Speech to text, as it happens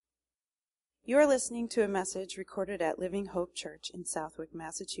You are listening to a message recorded at Living Hope Church in Southwick,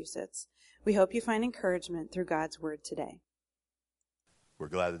 Massachusetts. We hope you find encouragement through God's Word today. We're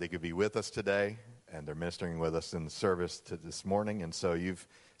glad that they could be with us today, and they're ministering with us in the service this morning. And so you've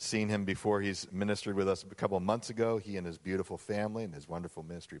seen him before. He's ministered with us a couple of months ago, he and his beautiful family and his wonderful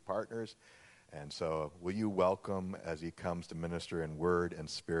ministry partners. And so will you welcome, as he comes to minister in word and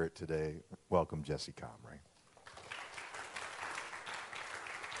spirit today, welcome Jesse Comrie.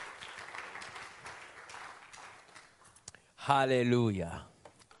 Hallelujah.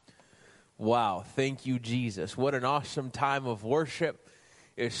 Wow. Thank you, Jesus. What an awesome time of worship.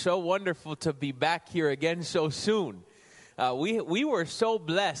 It's so wonderful to be back here again so soon. We were so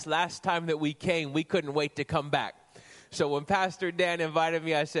blessed last time that we came, we couldn't wait to come back. So when Pastor Dan invited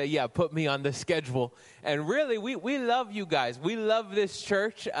me, I said, yeah, put me on the schedule. And really, we love you guys. We love this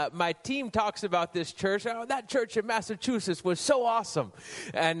church. My team talks about this church. Oh, that church in Massachusetts was so awesome.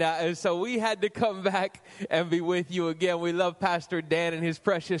 And so we had to come back and be with you again. We love Pastor Dan and his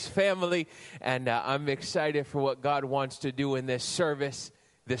precious family. And I'm excited for what God wants to do in this service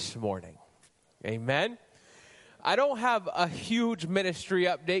this morning. Amen. I don't have a huge ministry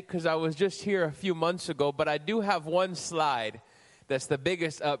update because I was just here a few months ago, but I do have one slide that's the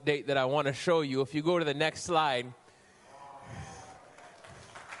biggest update that I want to show you. If you go to the next slide.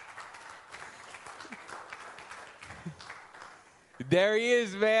 There he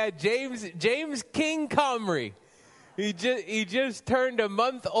is, man. James King Comrie. He just turned a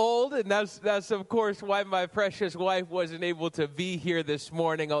month old, and that's of course why my precious wife wasn't able to be here this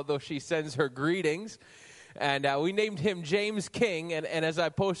morning, although she sends her greetings. And we named him James King, and as I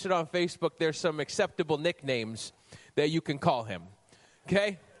posted on Facebook, there's some acceptable nicknames that you can call him.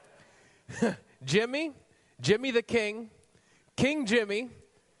 Okay? Jimmy the King, King Jimmy,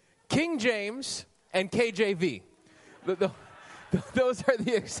 King James, and KJV. Those are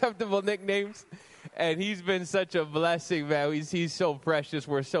the acceptable nicknames. And he's been such a blessing, man. He's so precious.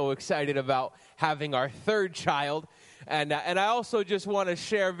 We're so excited about having our third child. And I also just want to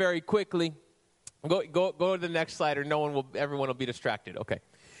share very quickly. Go to the next slide, or everyone will be distracted. Okay.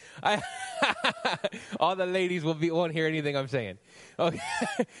 All the ladies won't hear anything I'm saying. Okay.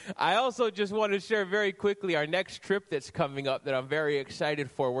 I also just want to share very quickly our next trip that's coming up that I'm very excited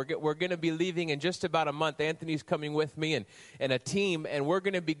for. We're going to be leaving in just about a month. Anthony's coming with me and a team, and we're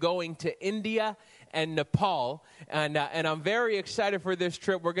going to be going to India and Nepal, and I'm very excited for this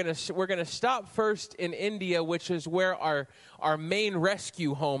trip. We're gonna stop first in India, which is where our main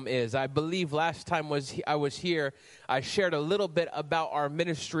rescue home is. I believe last time I was here, I shared a little bit about our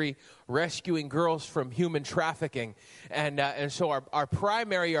ministry rescuing girls from human trafficking, and so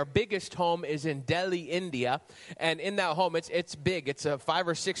our biggest home is in Delhi, India, and in that home it's big. It's a 5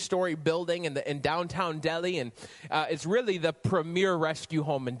 or 6 story building in downtown Delhi, and it's really the premier rescue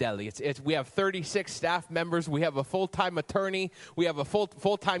home in Delhi. We have 36 staff members. We have a full-time attorney. We have a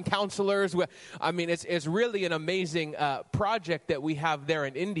full-time counselors. It's really an amazing project that we have there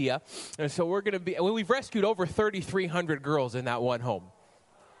in India, and so we've rescued over 3,300 girls in that one home.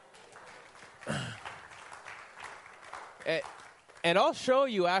 And I'll show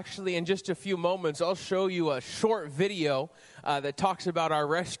you, actually, in just a few moments, I'll show you a short video that talks about our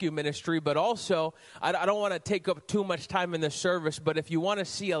rescue ministry. But also, I don't want to take up too much time in the service, but if you want to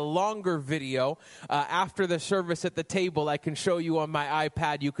see a longer video after the service at the table, I can show you on my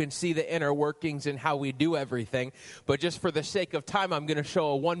iPad. You can see the inner workings and how we do everything. But just for the sake of time, I'm going to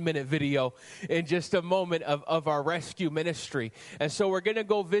show a 1-minute video in just a moment of our rescue ministry. And so we're going to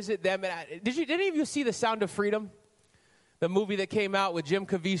go visit them. And did any of you see The Sound of Freedom? The movie that came out with Jim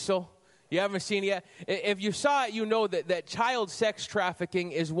Caviezel? You haven't seen it yet? If you saw it, you know that child sex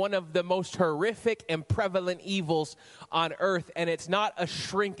trafficking is one of the most horrific and prevalent evils on earth, and it's not a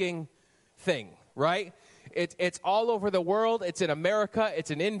shrinking thing, right? It's all over the world. It's in America. It's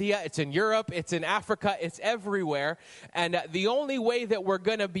in India. It's in Europe. It's in Africa. It's everywhere. And the only way that we're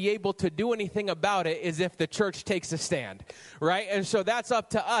going to be able to do anything about it is if the church takes a stand, right? And so that's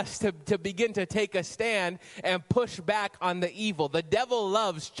up to us to begin to take a stand and push back on the evil. The devil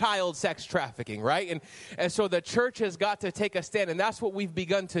loves child sex trafficking, right? And so the church has got to take a stand, and that's what we've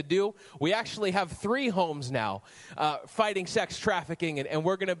begun to do. We actually have 3 homes now fighting sex trafficking, and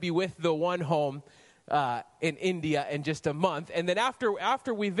we're going to be with the one home in India in just a month. And then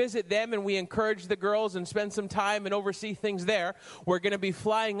after we visit them and we encourage the girls and spend some time and oversee things there, we're going to be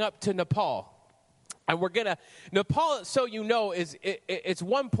flying up to Nepal. And Nepal, so you know, it's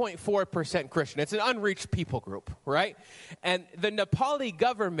 1.4% Christian. It's an unreached people group, right? And the Nepali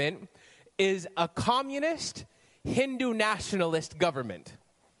government is a communist, Hindu nationalist government.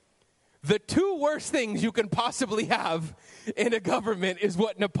 The two worst things you can possibly have in a government is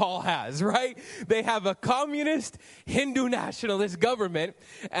what Nepal has, right? They have a communist, Hindu nationalist government,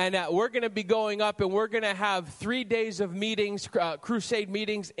 and we're going to be going up and we're going to have 3 days of meetings, crusade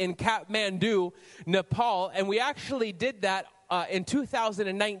meetings in Kathmandu, Nepal, and we actually did that in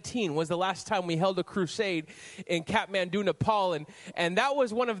 2019 was the last time we held a crusade in Kathmandu, Nepal, and that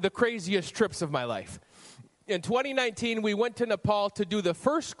was one of the craziest trips of my life. In 2019, we went to Nepal to do the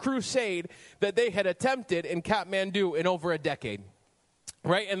first crusade that they had attempted in Kathmandu in over a decade.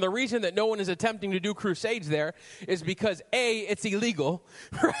 Right? And the reason that no one is attempting to do crusades there is because, A, it's illegal,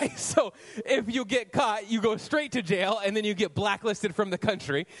 right? So if you get caught, you go straight to jail, and then you get blacklisted from the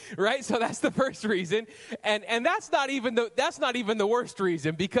country, right? So that's the first reason. And that's not even the worst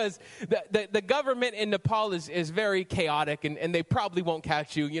reason, because the government in Nepal is very chaotic, and they probably won't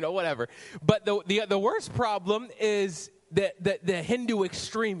catch you, whatever. But the worst problem is the Hindu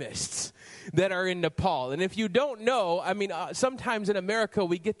extremists that are in Nepal. And if you don't know, sometimes in America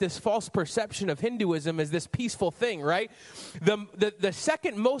we get this false perception of Hinduism as this peaceful thing, right? The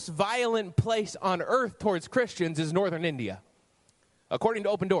second most violent place on earth towards Christians is northern India, according to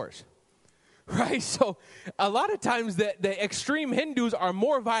Open Doors. Right? So a lot of times the extreme Hindus are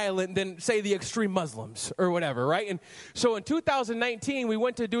more violent than, say, the extreme Muslims or whatever, right? And so in 2019, we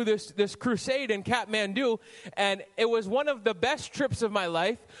went to do this crusade in Kathmandu, and it was one of the best trips of my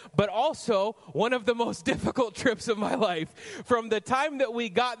life, but also one of the most difficult trips of my life. From the time that we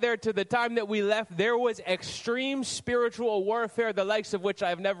got there to the time that we left, there was extreme spiritual warfare, the likes of which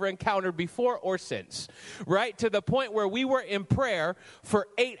I've never encountered before or since, right? To the point where we were in prayer for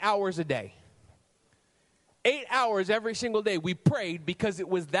 8 hours a day. 8 hours every single day we prayed, because it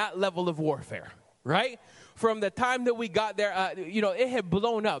was that level of warfare, right? From the time that we got there, it had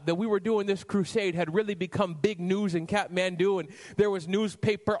blown up that we were doing this crusade, had really become big news in Kathmandu, and there was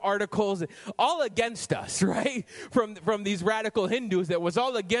newspaper articles all against us, right? From these radical Hindus that was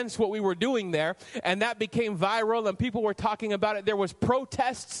all against what we were doing there, and that became viral, and people were talking about it. There was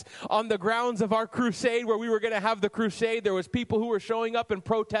protests on the grounds of our crusade where we were going to have the crusade. There was people who were showing up and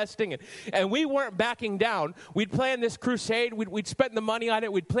protesting, and we weren't backing down. We'd planned this crusade. We'd spent the money on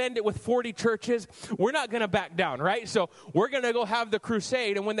it. We'd planned it with 40 churches. We're not going to back down, right? So we're going to go have the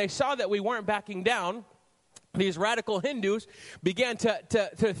crusade. And when they saw that we weren't backing down, these radical Hindus began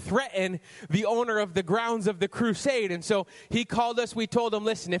to threaten the owner of the grounds of the crusade. And so he called us. We told him,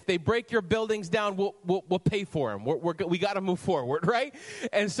 listen, if they break your buildings down, we'll pay for them. We got to move forward, right?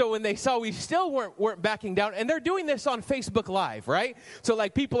 And so when they saw we still weren't backing down, and they're doing this on Facebook Live, right? So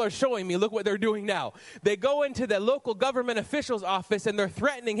like people are showing me, look what they're doing now. They go into the local government official's office, and they're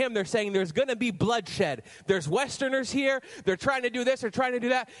threatening him. They're saying there's going to be bloodshed. There's Westerners here. They're trying to do this. They're trying to do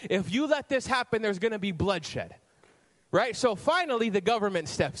that. If you let this happen, there's going to be bloodshed. Right? So finally, the government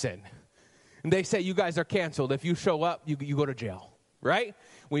steps in. And they say, you guys are canceled. If you show up, you go to jail. Right?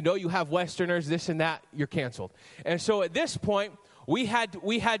 We know you have Westerners, this and that. You're canceled. And so at this point, we had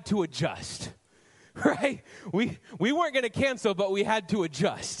to adjust. Right? We weren't going to cancel, but we had to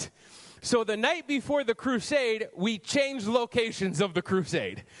adjust. So the night before the crusade, we changed locations of the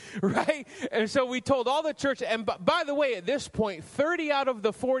crusade, right? And so we told all the churches, and by the way, at this point, 30 out of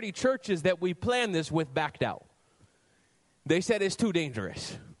the 40 churches that we planned this with backed out. They said it's too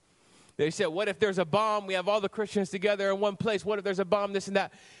dangerous. They said, what if there's a bomb? We have all the Christians together in one place. What if there's a bomb, this and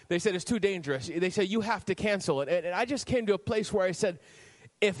that? They said it's too dangerous. They said, you have to cancel it. And I just came to a place where I said,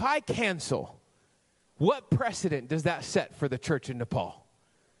 if I cancel, what precedent does that set for the church in Nepal?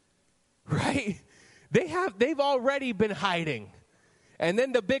 Right? They've already been hiding. And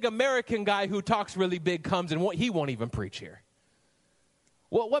then the big American guy who talks really big comes, and he won't even preach here.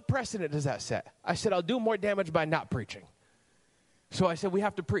 Well, what precedent does that set? I said, I'll do more damage by not preaching. So I said, we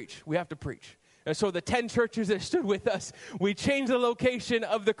have to preach. We have to preach. And so the 10 churches that stood with us, we changed the location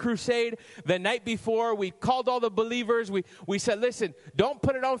of the crusade. The night before, we called all the believers. We said, listen, don't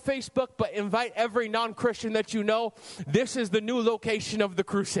put it on Facebook, but invite every non-Christian that you know. This is the new location of the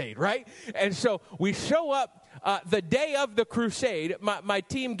crusade, right? And so we show up. The day of the crusade, my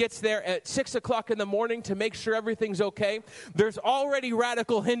team gets there at 6 o'clock in the morning to make sure everything's okay. There's already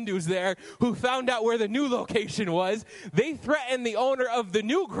radical Hindus there who found out where the new location was. They threatened the owner of the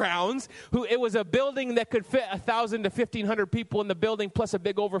new grounds, it was a building that could fit 1,000 to 1,500 people in the building, plus a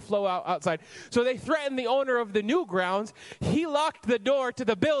big overflow outside. So they threatened the owner of the new grounds. He locked the door to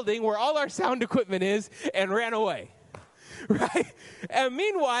the building where all our sound equipment is and ran away. Right? And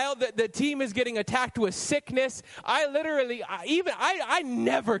meanwhile, the team is getting attacked with sickness. I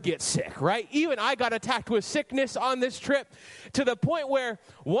never get sick, right? Even I got attacked with sickness on this trip, to the point where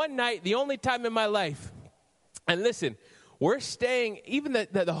one night, the only time in my life, and listen, we're staying, even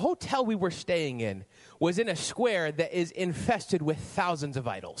the hotel we were staying in was in a square that is infested with thousands of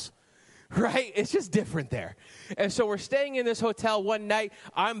idols. Right? It's just different there. And so we're staying in this hotel one night.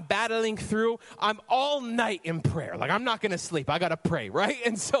 I'm battling through. I'm all night in prayer. Like, I'm not going to sleep. I got to pray, right?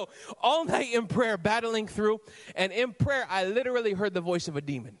 And so all night in prayer, battling through. And in prayer, I literally heard the voice of a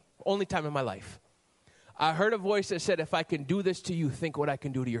demon. Only time in my life. I heard a voice that said, if I can do this to you, think what I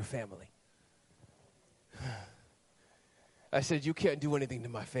can do to your family. I said, you can't do anything to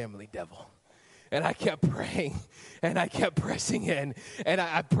my family, devil. And I kept praying, and I kept pressing in, and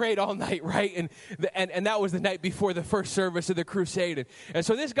I prayed all night, right? And that was the night before the first service of the crusade. And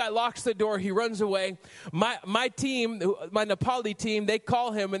so this guy locks the door. He runs away. My team, my Nepali team, they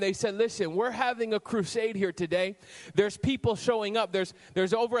call him, and they said, listen, we're having a crusade here today. There's people showing up.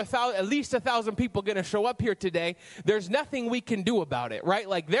 There's over at least 1,000 people going to show up here today. There's nothing we can do about it, right?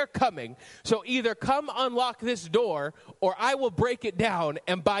 Like, they're coming. So either come unlock this door, or I will break it down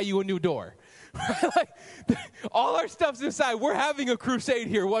and buy you a new door. Like, all our stuff's inside. We're having a crusade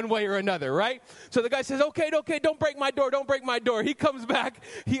here one way or another, right? So the guy says, okay, don't break my door, don't break my door. He comes back,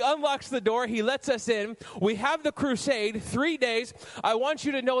 he unlocks the door, he lets us in. We have the crusade, 3 days. I want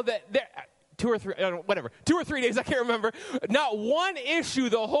you to know that 2 or 3, 2 or 3 days, I can't remember. Not one issue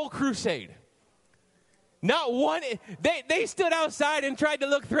the whole crusade. Not one. They stood outside and tried to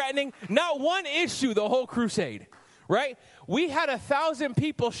look threatening. Not one issue the whole crusade, right? We had 1,000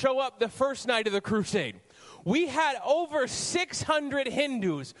 people show up the first night of the crusade. We had over 600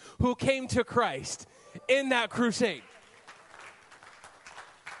 Hindus who came to Christ in that crusade.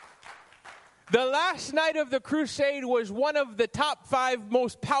 The last night of the crusade was one of the top 5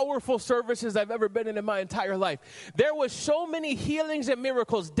 most powerful services I've ever been in my entire life. There was so many healings and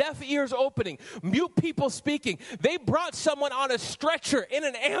miracles, deaf ears opening, mute people speaking. They brought someone on a stretcher in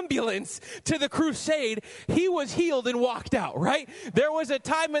an ambulance to the crusade. He was healed and walked out, right? There was a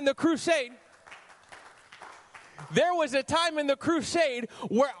time in the crusade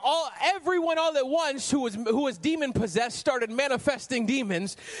where everyone all at once who was demon possessed started manifesting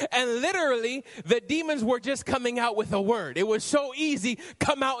demons, and literally the demons were just coming out with a word. It was so easy.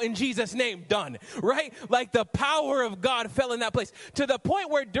 Come out in Jesus' name. Done. Right? Like, the power of God fell in that place to the point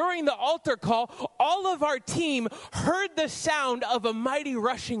where during the altar call, all of our team heard the sound of a mighty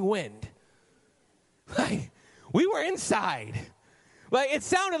rushing wind. Like, we were inside. Like, it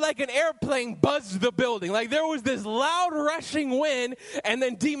sounded like an airplane buzzed the building. Like, there was this loud rushing wind, and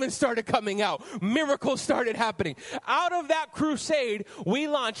then demons started coming out. Miracles started happening. Out of that crusade, we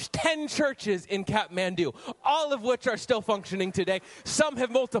launched 10 churches in Kathmandu, all of which are still functioning today. Some have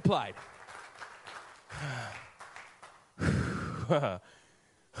multiplied.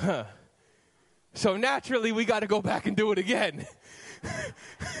 So naturally, we got to go back and do it again.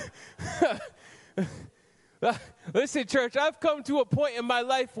 Listen, church, I've come to a point in my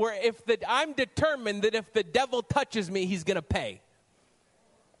life where I'm determined that if the devil touches me, he's going to pay.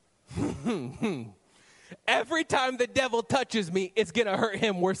 Every time the devil touches me, it's going to hurt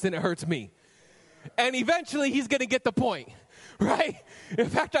him worse than it hurts me. And eventually, he's going to get the point, right? In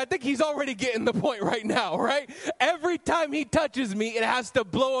fact, I think he's already getting the point right now, right? Every time he touches me, it has to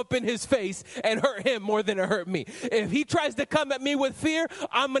blow up in his face and hurt him more than it hurt me. If he tries to come at me with fear,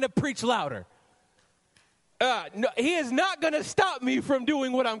 I'm going to preach louder. No, he is not going to stop me from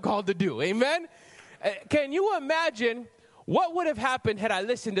doing what I'm called to do. Amen? Can you imagine what would have happened had I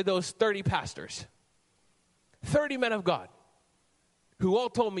listened to those 30 pastors? 30 men of God who all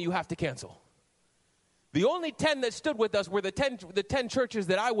told me you have to cancel. The only 10 that stood with us were the 10 churches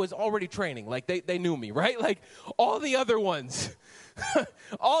that I was already training. Like, they knew me, right? Like, all the other ones,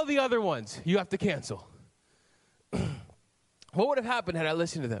 you have to cancel. What would have happened had I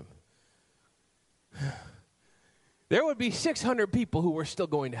listened to them? There would be 600 people who were still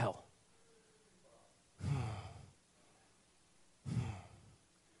going to hell.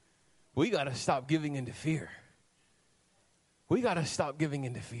 We got to stop giving into fear.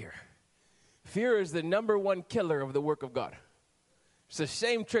 Fear is the number one killer of the work of God. It's the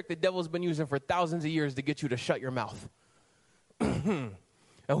same trick the devil's been using for thousands of years to get you to shut your mouth. And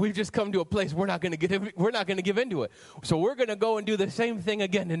we've just come to a place we're not going to give into it. So we're going to go and do the same thing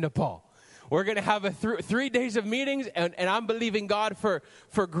again in Nepal. We're going to have 3 days of meetings, and I'm believing God for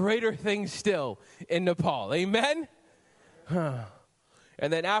greater things still in Nepal. Amen?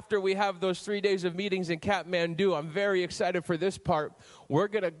 And then after we have those 3 days of meetings in Kathmandu, I'm very excited for this part. We're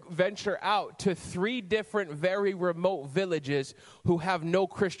going to venture out to 3 different very remote villages who have no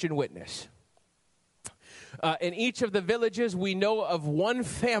Christian witness. In each of the villages, we know of one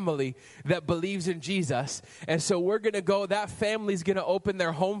family that believes in Jesus. And so we're going to go, that family's going to open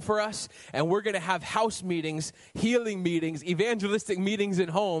their home for us, and we're going to have house meetings, healing meetings, evangelistic meetings in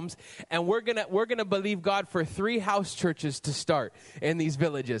homes, and we're going to believe God for 3 house churches to start in these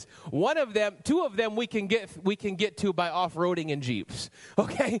villages. One of them, 2 of them we can get to by off-roading in Jeeps.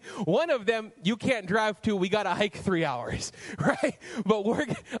 Okay? One of them you can't drive to, we got to hike 3 hours, right? But we're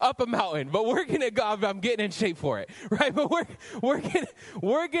up a mountain, but we're going to go, I'm getting in shape for it, right? But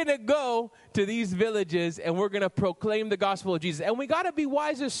we're going to go to these villages, and we're going to proclaim the gospel of Jesus. And we got to be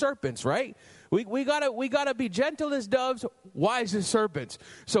wise as serpents, right? We gotta be gentle as doves, wise as serpents.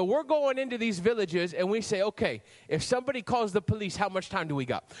 So we're going into these villages, and we say, okay, if somebody calls the police, how much time do we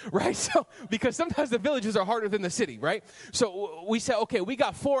got, right? So because sometimes the villages are harder than the city, right? So we say, okay, we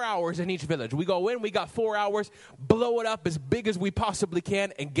got 4 hours in each village. We go in, we got 4 hours, blow it up as big as we possibly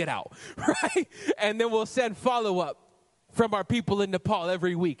can, and get out, right? And then we'll send follow-up from our people in Nepal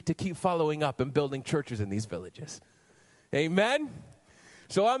every week to keep following up and building churches in these villages. Amen?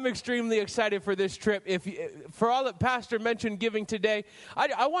 So I'm extremely excited for this trip. For all that Pastor mentioned giving today,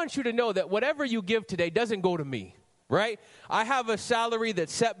 I want you to know that whatever you give today doesn't go to me, right? I have a salary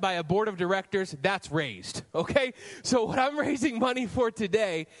that's set by a board of directors that's raised, okay? So what I'm raising money for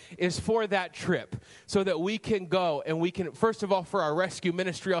today is for that trip so that we can go and we can, first of all, for our rescue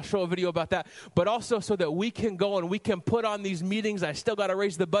ministry, I'll show a video about that, but also so that we can go and we can put on these meetings. I still got to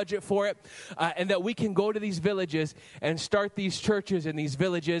raise the budget for it, and that we can go to these villages and start these churches in these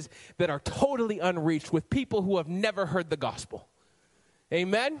villages that are totally unreached with people who have never heard the gospel.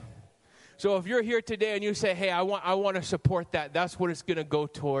 Amen? So if you're here today and you say, hey, I want to support that, that's what it's going to go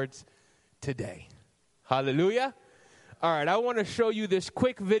towards today. Hallelujah. All right, I want to show you this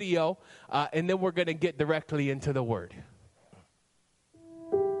quick video, and then we're going to get directly into the word.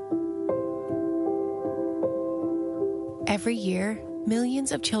 Every year,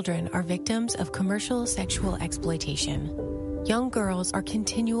 millions of children are victims of commercial sexual exploitation. Young girls are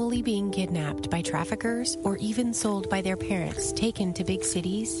continually being kidnapped by traffickers or even sold by their parents, taken to big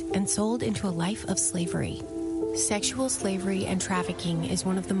cities and sold into a life of slavery. Sexual slavery and trafficking is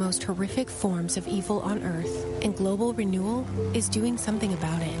one of the most horrific forms of evil on earth, and Global Renewal is doing something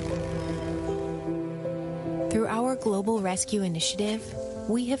about it. Through our Global Rescue Initiative,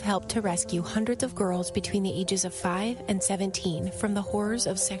 we have helped to rescue hundreds of girls between the ages of 5 and 17 from the horrors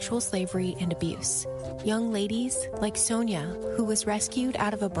of sexual slavery and abuse. Young ladies like Sonia, who was rescued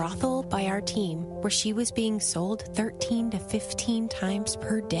out of a brothel by our team, where she was being sold 13 to 15 times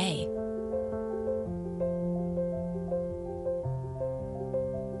per day.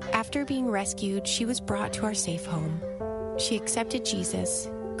 After being rescued, she was brought to our safe home. She accepted Jesus,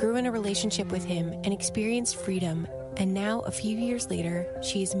 grew in a relationship with him, and experienced freedom. And now, a few years later,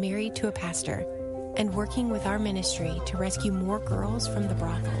 she is married to a pastor and working with our ministry to rescue more girls from the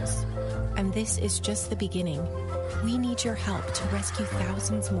brothels. And this is just the beginning. We need your help to rescue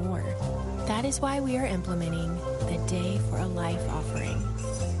thousands more. That is why we are implementing the Day for a Life offering.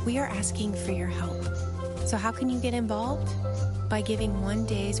 We are asking for your help. So how can you get involved? By giving 1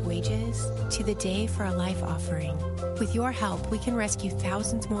 day's wages to the Day for a Life offering. With your help, we can rescue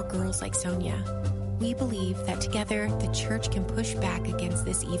thousands more girls like Sonia. We believe that together, the church can push back against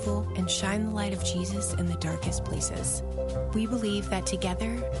this evil and shine the light of Jesus in the darkest places. We believe that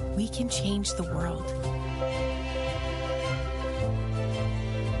together, we can change the world.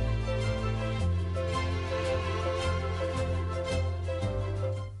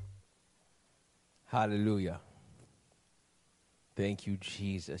 Hallelujah. Thank you,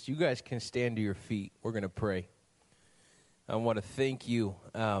 Jesus. You guys can stand to your feet. We're going to pray. I want to thank you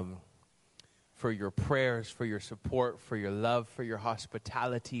for your prayers, for your support, for your love, for your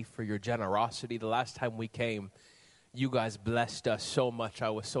hospitality, for your generosity. The last time we came, you guys blessed us so much. I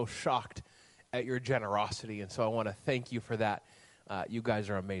was so shocked at your generosity, and so I want to thank you for that. You guys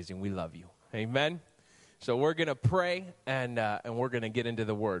are amazing. We love you. Amen. So we're going to pray, and we're going to get into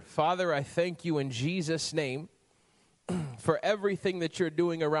the word. Father, I thank you in Jesus' name for everything that you're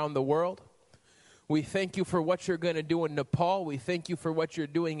doing around the world. We thank you for what you're going to do in Nepal. We thank you for what you're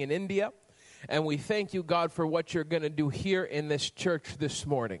doing in India. And we thank you, God, for what you're going to do here in this church this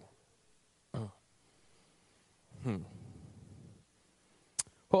morning.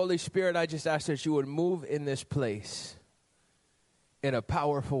 Holy Spirit, I just ask that you would move in this place in a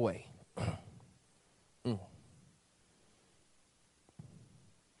powerful way.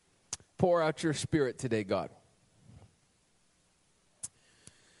 Pour out your Spirit today, God.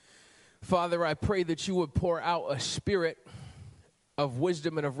 Father, I pray that you would pour out a spirit of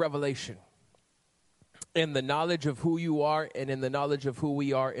wisdom and of revelation in the knowledge of who you are and in the knowledge of who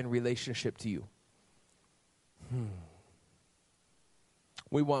we are in relationship to you.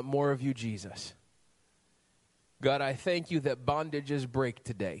 We want more of you, Jesus. God, I thank you that bondages break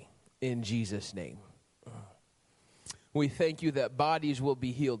today in Jesus' name. We thank you that bodies will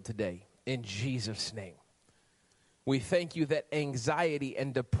be healed today in Jesus' name. We thank you that anxiety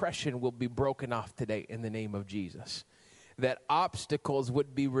and depression will be broken off today in the name of Jesus. That obstacles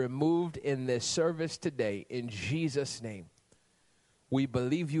would be removed in this service today in Jesus' name. We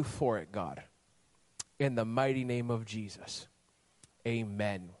believe you for it, God. In the mighty name of Jesus.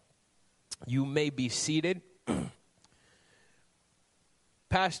 Amen. You may be seated.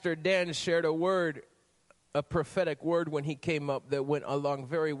 Pastor Dan shared a word, a prophetic word when he came up that went along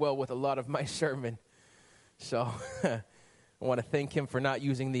very well with a lot of my sermon. So I want to thank him for not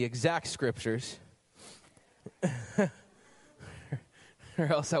using the exact scriptures. Or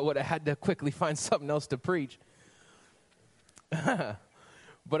else I would have had to quickly find something else to preach.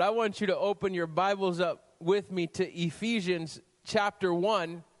 But I want you to open your Bibles up with me to Ephesians chapter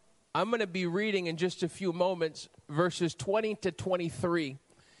 1. I'm going to be reading in just a few moments, verses 20 to 23.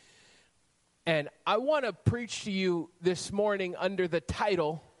 And I want to preach to you this morning under the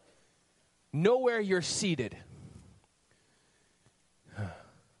title, Know Where You're Seated.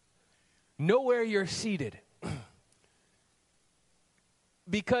 Know where you're seated.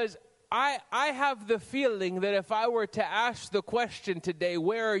 Because I have the feeling that if I were to ask the question today,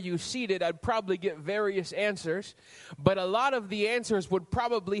 where are you seated, I'd probably get various answers. But a lot of the answers would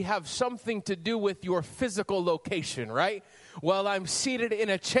probably have something to do with your physical location, right? Well, I'm seated in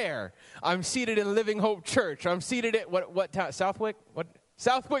a chair. I'm seated in Living Hope Church. I'm seated at what town? Southwick? What?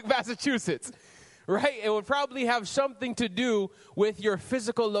 Southwick, Massachusetts. Right? It would probably have something to do with your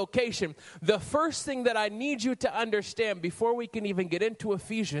physical location. The first thing that I need you to understand before we can even get into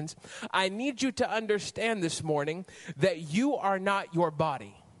Ephesians, I need you to understand this morning that you are not your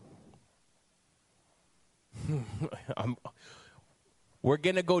body. We're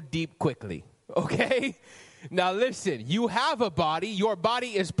going to go deep quickly, okay? Now listen, you have a body. Your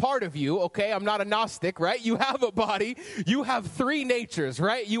body is part of you, okay? I'm not a Gnostic, right? You have a body. You have three natures,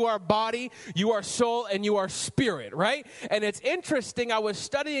 right? You are body, you are soul, and you are spirit, right? And it's interesting, I was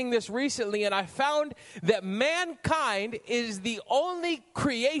studying this recently, and I found that mankind is the only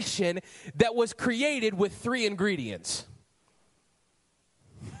creation that was created with three ingredients.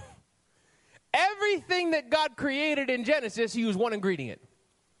 Everything that God created in Genesis, he used one ingredient.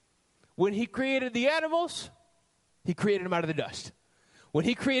 When he created the animals, he created them out of the dust. When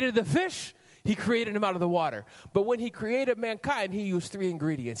he created the fish, he created them out of the water. But when he created mankind, he used three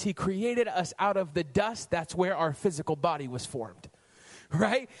ingredients. He created us out of the dust. That's where our physical body was formed,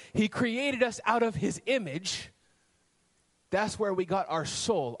 right? He created us out of his image. That's where we got our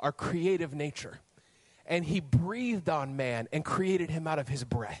soul, our creative nature. And he breathed on man and created him out of his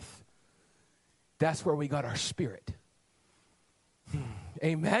breath. That's where we got our spirit.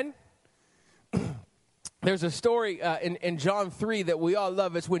 Amen? There's a story in John 3 that we all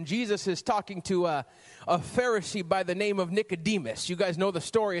love. It's when Jesus is talking to a Pharisee by the name of Nicodemus. You guys know the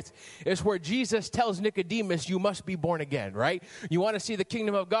story. It's where Jesus tells Nicodemus, you must be born again, right? You want to see the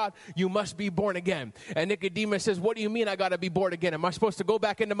kingdom of God? You must be born again. And Nicodemus says, what do you mean I got to be born again? Am I supposed to go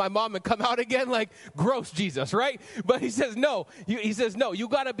back into my mom and come out again? Like, gross, Jesus, right? But he says, no. He says, no, you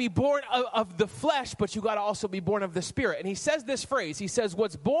got to be born of the flesh, but you got to also be born of the spirit. And he says this phrase. He says,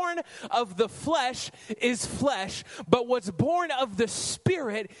 what's born of the flesh is flesh, but what's born of the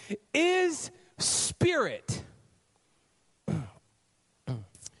spirit is spirit.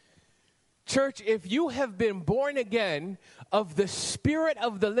 Church, if you have been born again of the Spirit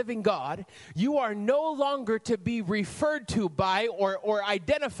of the living God, you are no longer to be referred to by or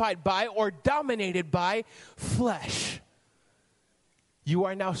identified by or dominated by flesh. You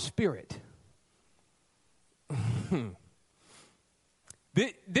are now spirit.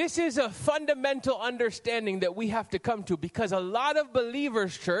 This is a fundamental understanding that we have to come to, because a lot of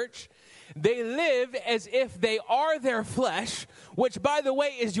believers, church, they live as if they are their flesh, which, by the way,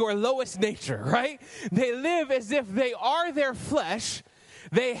 is your lowest nature, right? They live as if they are their flesh,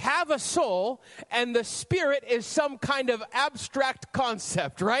 they have a soul, and the spirit is some kind of abstract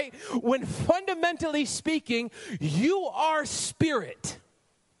concept, right? When fundamentally speaking, you are spirit.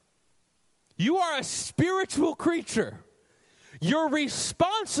 You are a spiritual creature. You're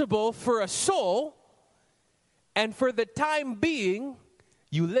responsible for a soul, and for the time being,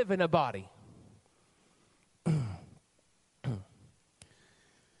 you live in a body.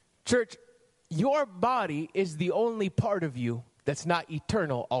 Church, your body is the only part of you that's not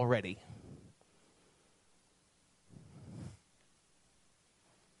eternal already.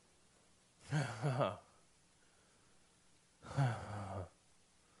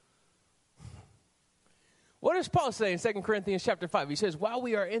 What does Paul say in 2 Corinthians chapter 5? He says, while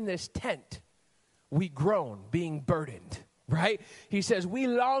we are in this tent, we groan, being burdened, right? He says, we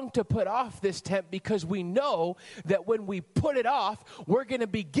long to put off this tent because we know that when we put it off, we're going to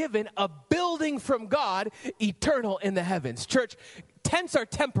be given a building from God, eternal in the heavens. Church, tents are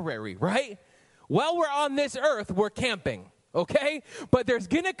temporary, right? While we're on this earth, we're camping. Okay? But there's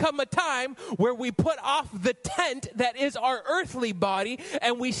going to come a time where we put off the tent that is our earthly body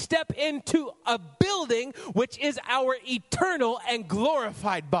and we step into a building which is our eternal and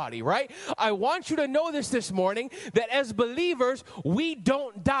glorified body, right? I want you to know this morning that as believers, we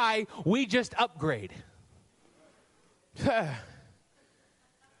don't die, we just upgrade. Yeah.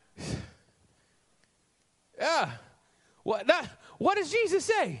 What does Jesus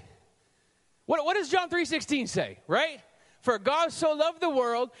say? What does John 3:16 say, right? For God so loved the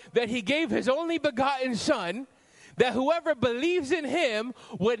world that he gave his only begotten Son, that whoever believes in him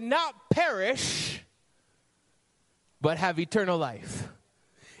would not perish, but have eternal life.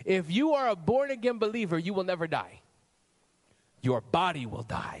 If you are a born-again believer, you will never die. Your body will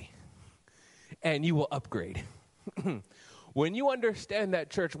die, and you will upgrade. When you understand that,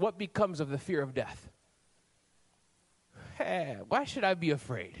 church, what becomes of the fear of death? Hey, why should I be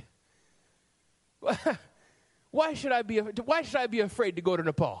afraid? Why should I be afraid to go to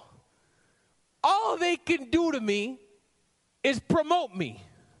Nepal? All they can do to me is promote me.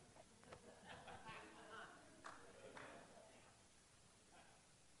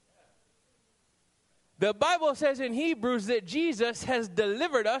 The Bible says in Hebrews that Jesus has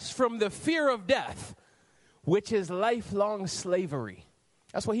delivered us from the fear of death, which is lifelong slavery.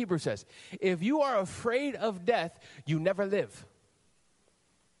 That's what Hebrews says. If you are afraid of death, you never live.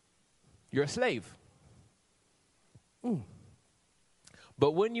 You're a slave.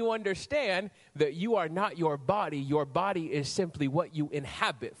 But when you understand that you are not your body is simply what you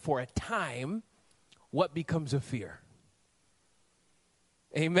inhabit for a time, what becomes of fear?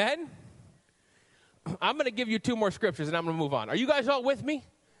 Amen? I'm going to give you 2 more scriptures and I'm going to move on. Are you guys all with me?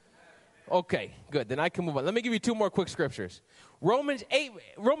 Okay, good. Then I can move on. Let me give you 2 more quick scriptures. Romans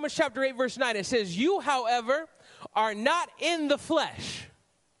chapter 8, verse 9, it says, you, however, are not in the flesh,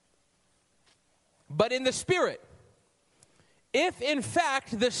 but in the Spirit. If, in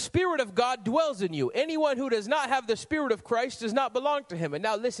fact, the Spirit of God dwells in you. Anyone who does not have the Spirit of Christ does not belong to him. And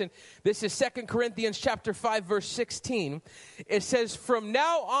now listen, this is 2 Corinthians chapter 5, verse 16. It says, from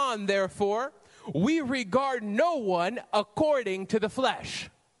now on, therefore, we regard no one according to the flesh.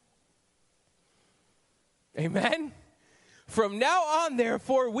 Amen? From now on,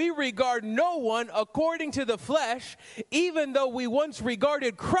 therefore, we regard no one according to the flesh. Even though we once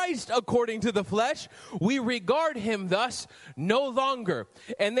regarded Christ according to the flesh, we regard him thus no longer.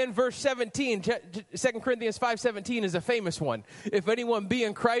 And then verse 17, 2 Corinthians 5:17 is a famous one. If anyone be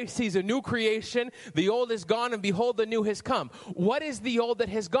in Christ, he's a new creation. The old is gone, and behold, the new has come. What is the old that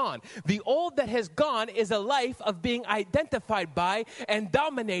has gone? The old that has gone is a life of being identified by and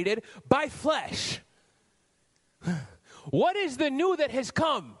dominated by flesh. What is the new that has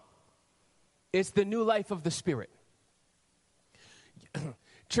come? It's the new life of the Spirit.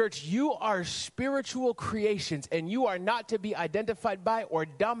 Church, you are spiritual creations, and you are not to be identified by or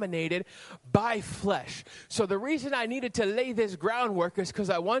dominated by flesh. So the reason I needed to lay this groundwork is because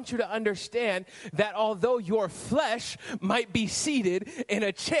I want you to understand that although your flesh might be seated in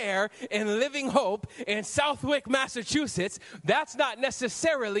a chair in Living Hope in Southwick, Massachusetts, that's not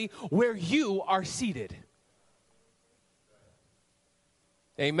necessarily where you are seated.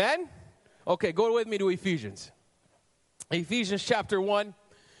 Amen? Okay, go with me to Ephesians. Ephesians chapter 1,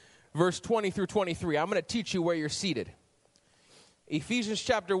 verse 20 through 23. I'm going to teach you where you're seated. Ephesians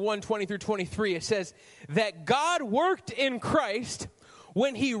chapter 1, 20 through 23, it says, that God worked in Christ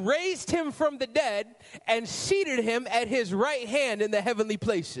when he raised him from the dead and seated him at his right hand in the heavenly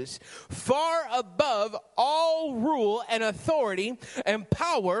places, far above all rule and authority and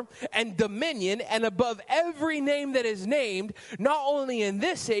power and dominion, and above every name that is named, not only in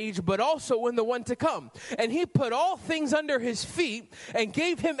this age, but also in the one to come. And he put all things under his feet and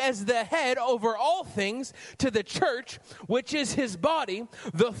gave him as the head over all things to the church, which is his body,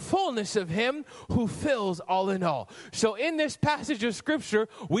 the fullness of him who fills all in all. So in this passage of scripture,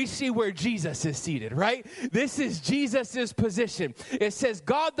 we see where Jesus is seated, right? This is Jesus's position. It says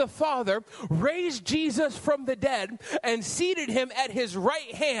God the Father raised Jesus from the dead and seated him at his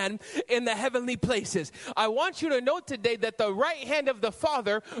right hand in the heavenly places. I want you to note today that the right hand of the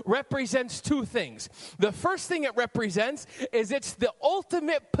Father represents 2 things. The first thing it represents is it's the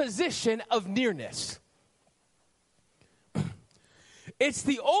ultimate position of nearness. It's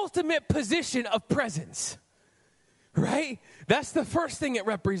the ultimate position of presence. Right? That's the first thing it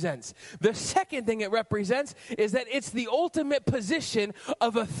represents. The second thing it represents is that it's the ultimate position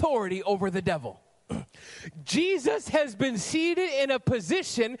of authority over the devil. Jesus has been seated in a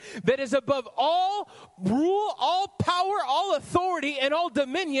position that is above all rule, all power, all authority, and all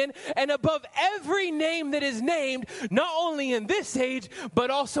dominion, and above every name that is named, not only in this age, but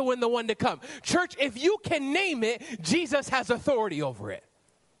also in the one to come. Church, if you can name it, Jesus has authority over it.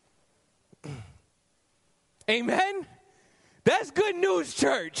 Amen? That's good news,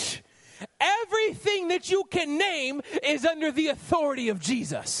 church. Everything that you can name is under the authority of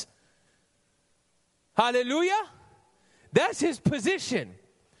Jesus. Hallelujah. That's his position.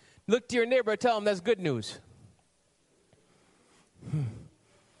 Look to your neighbor and tell him that's good news.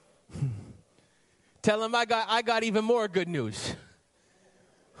 Tell him I got even more good news.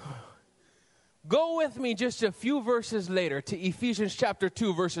 Go with me just a few verses later to Ephesians chapter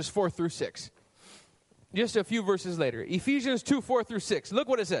 2, verses 4 through 6. Just a few verses later. Ephesians 2, 4 through 6. Look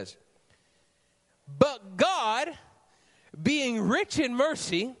what it says. But God, being rich in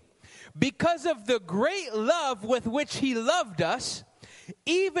mercy, because of the great love with which he loved us,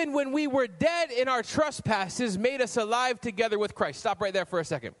 even when we were dead in our trespasses, made us alive together with Christ. Stop right there for a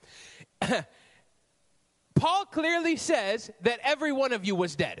second. Paul clearly says that every one of you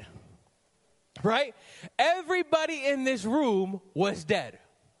was dead. Right? Everybody in this room was dead.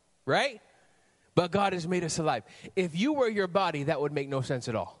 Right? But God has made us alive. If you were your body, that would make no sense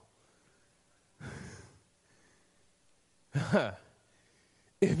at all.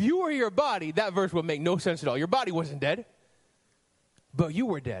 If you were your body, that verse would make no sense at all. Your body wasn't dead, but you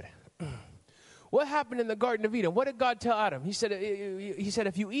were dead. What happened in the Garden of Eden? What did God tell Adam? He said,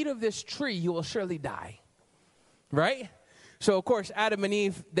 if you eat of this tree, you will surely die. Right? So, of course, Adam and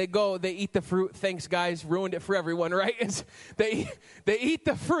Eve, they eat the fruit. Thanks, guys. Ruined it for everyone, right? They eat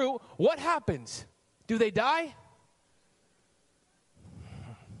the fruit. What happens? Do they die?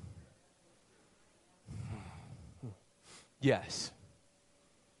 Yes.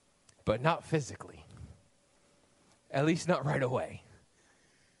 But not physically. At least not right away.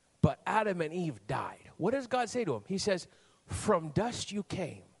 But Adam and Eve died. What does God say to them? He says, from dust you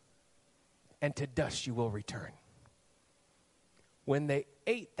came, and to dust you will return. When they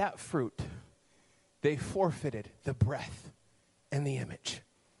ate that fruit, they forfeited the breath and the image.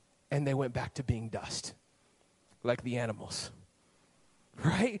 And they went back to being dust, like the animals.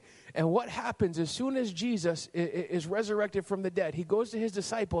 Right? And what happens as soon as Jesus is resurrected from the dead, he goes to his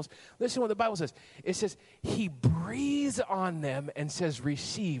disciples. Listen to what the Bible says. It says, he breathes on them and says,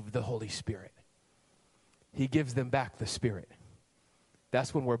 receive the Holy Spirit. He gives them back the Spirit.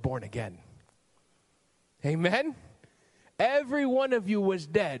 That's when we're born again. Amen? Every one of you was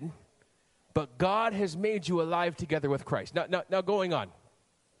dead, but God has made you alive together with Christ. Now going on.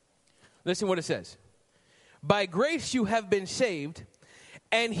 Listen what it says. By grace you have been saved,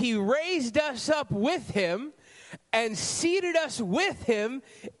 and he raised us up with him and seated us with him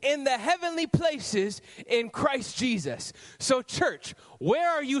in the heavenly places in Christ Jesus. So church, where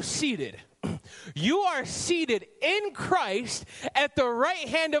are you seated? You are seated in Christ at the right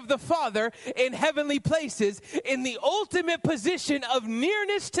hand of the Father in heavenly places, in the ultimate position of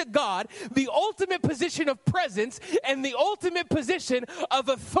nearness to God, the ultimate position of presence, and the ultimate position of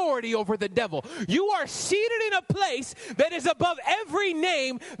authority over the devil. You are seated in a place that is above every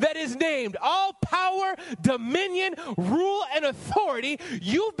name that is named. All power, dominion, rule, and authority,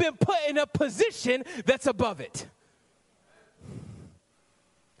 you've been put in a position that's above it.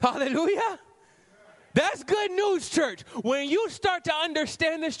 Hallelujah. That's good news, church. When you start to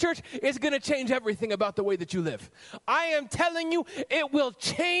understand this, church, it's going to change everything about the way that you live. I am telling you, it will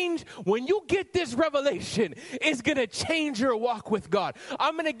change. When you get this revelation, it's going to change your walk with God.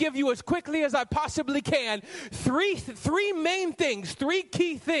 I'm going to give you as quickly as I possibly can three main things, three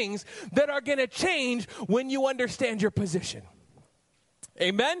key things that are going to change when you understand your position.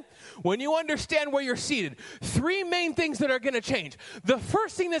 Amen? When you understand where you're seated, three main things that are going to change. The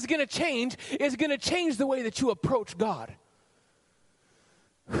first thing that's going to change is going to change the way that you approach God.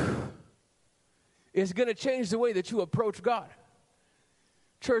 It's going to change the way that you approach God.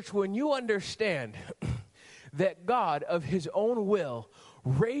 Church, when you understand that God of his own will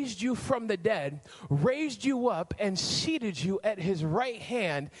raised you from the dead, raised you up, and seated you at his right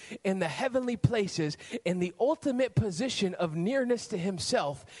hand in the heavenly places, in the ultimate position of nearness to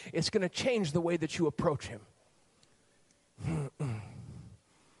himself, it's going to change the way that you approach him.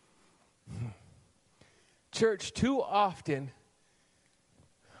 Church, too often,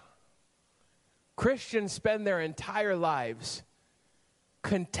 Christians spend their entire lives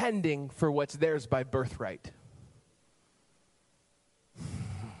contending for what's theirs by birthright.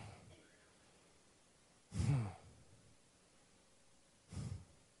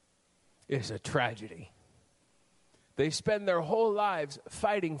 is a tragedy. They spend their whole lives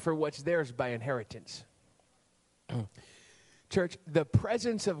fighting for what's theirs by inheritance. Church, the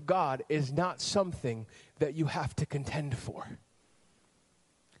presence of God is not something that you have to contend for.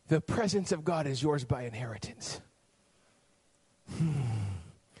 The presence of God is yours by inheritance.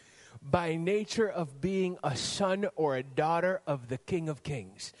 By nature of being a son or a daughter of the King of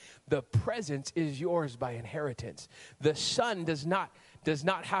Kings, the presence is yours by inheritance. The son does not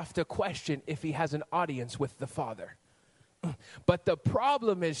have to question if he has an audience with the Father. But the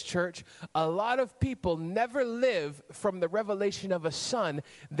problem is, church, a lot of people never live from the revelation of a son.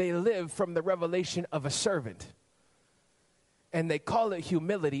 They live from the revelation of a servant. And they call it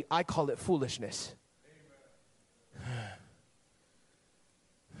humility. I call it foolishness.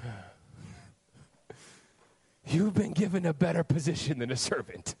 You've been given a better position than a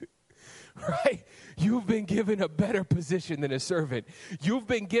servant. Right? You've been given a better position than a servant. You've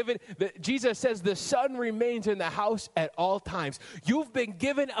been given, Jesus says the son remains in the house at all times. You've been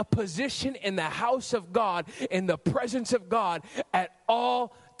given a position in the house of God, in the presence of God at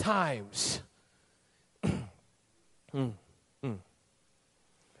all times.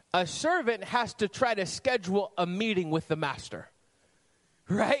 A servant has to try to schedule a meeting with the master.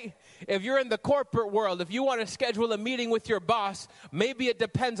 Right? If you're in the corporate world, if you want to schedule a meeting with your boss, maybe it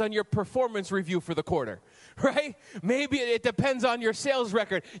depends on your performance review for the quarter, right? Maybe it depends on your sales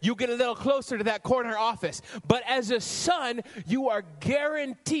record. You get a little closer to that corner office. But as a son, you are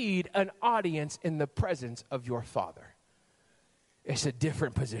guaranteed an audience in the presence of your Father. It's a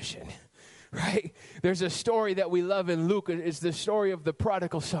different position, right? There's a story that we love in Luke. It's the story of the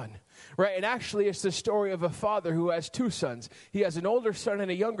prodigal son. Right, and actually it's the story of a father who has two sons. He has an older son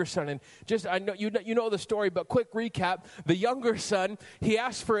and a younger son. And just, I know you know the story, but quick recap. The younger son, he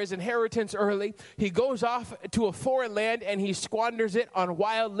asks for his inheritance early. He goes off to a foreign land and he squanders it on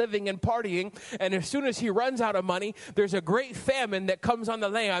wild living and partying. And as soon as he runs out of money, there's a great famine that comes on the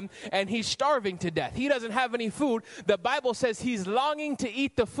land and he's starving to death. He doesn't have any food. The Bible says he's longing to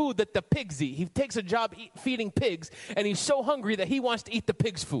eat the food that the pigs eat. He takes a job feeding pigs and he's so hungry that he wants to eat the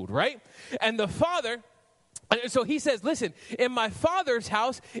pig's food, right? And the father, so he says, listen, in my father's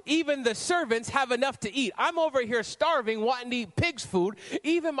house, even the servants have enough to eat. I'm over here starving, wanting to eat pig's food.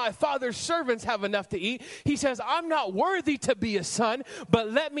 Even my father's servants have enough to eat. He says, I'm not worthy to be a son,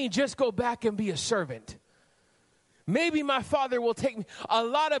 but let me just go back and be a servant. Maybe my father will take me. A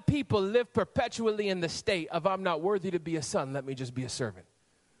lot of people live perpetually in the state of, I'm not worthy to be a son, let me just be a servant.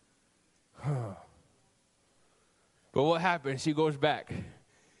 But what happens? He goes back.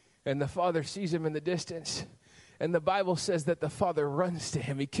 And the father sees him in the distance. And the Bible says that the father runs to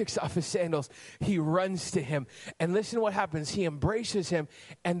him. He kicks off his sandals. He runs to him. And listen to what happens. He embraces him.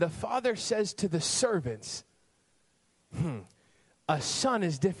 And the father says to the servants, a son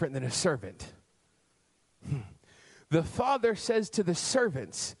is different than a servant. The father says to the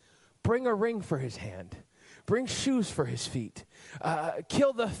servants, bring a ring for his hand. Bring shoes for his feet.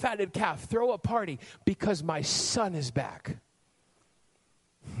 Kill the fatted calf. Throw a party because my son is back.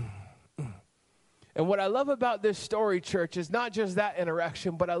 And what I love about this story, church, is not just that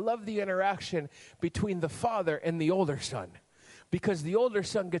interaction, but I love the interaction between the father and the older son. Because the older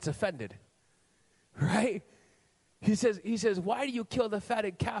son gets offended, right? He says, why do you kill the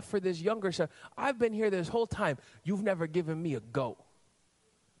fatted calf for this younger son? I've been here this whole time. You've never given me a goat.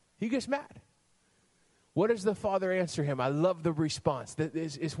 He gets mad. What does the father answer him? I love the response. That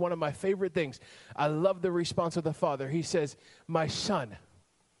is one of my favorite things. I love the response of the father. He says, my son.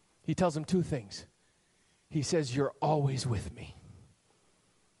 He tells him two things. He says, you're always with me.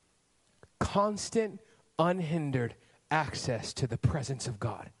 Constant, unhindered access to the presence of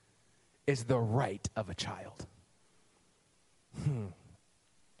God is the right of a child.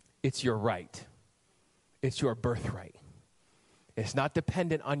 It's your right. It's your birthright. It's not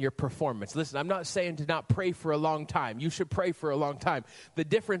dependent on your performance. Listen, I'm not saying to not pray for a long time. You should pray for a long time. The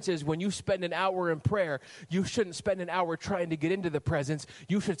difference is when you spend an hour in prayer, you shouldn't spend an hour trying to get into the presence.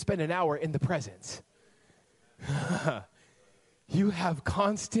 You should spend an hour in the presence. You have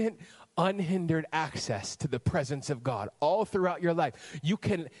constant, unhindered access to the presence of God all throughout your life.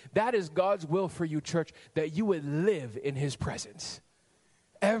 That is God's will for you, church, that you would live in his presence.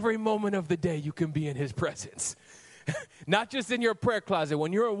 Every moment of the day you can be in his presence. Not just in your prayer closet.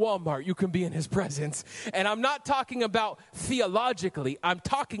 When you're in Walmart, you can be in his presence. And I'm not talking about theologically. I'm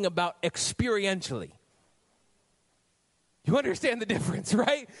talking about experientially. You understand the difference,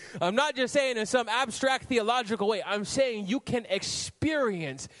 right? I'm not just saying in some abstract theological way. I'm saying you can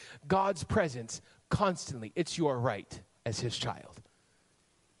experience God's presence constantly. It's your right as his child.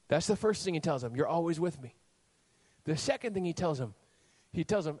 That's the first thing he tells him. You're always with me. The second thing he tells him, He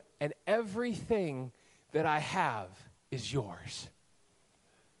tells them, and everything that I have is yours.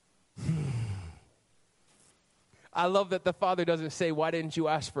 I love that the Father doesn't say, why didn't you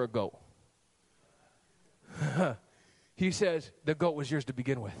ask for a goat? He says, the goat was yours to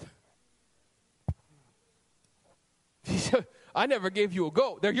begin with. He said, I never gave you a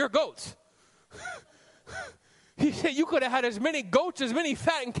goat. They're your goats. He said, you could have had as many goats, as many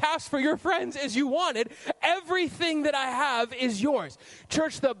fattened calves for your friends as you wanted. Everything that I have is yours.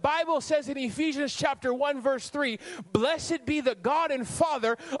 Church, the Bible says in Ephesians chapter 1, verse 3, blessed be the God and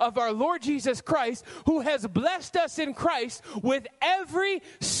Father of our Lord Jesus Christ, who has blessed us in Christ with every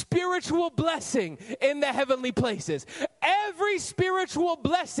spiritual blessing in the heavenly places. Every spiritual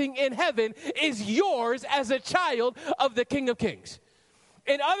blessing in heaven is yours as a child of the King of Kings.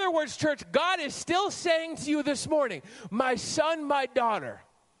 In other words, church, God is still saying to you this morning, my son, my daughter,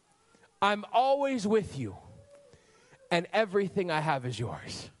 I'm always with you, and everything I have is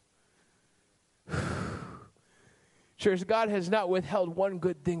yours. Church, God has not withheld one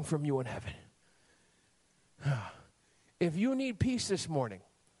good thing from you in heaven. If you need peace this morning,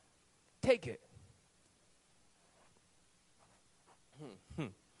 take it.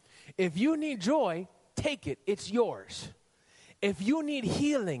 If you need joy, take it. It's yours. If you need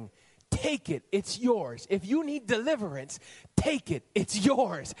healing, take it. It's yours. If you need deliverance, take it. It's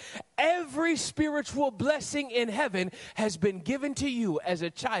yours. Every spiritual blessing in heaven has been given to you as a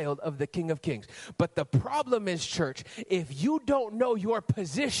child of the King of Kings. But the problem is, church, if you don't know your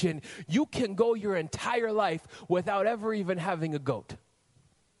position, you can go your entire life without ever even having a goat.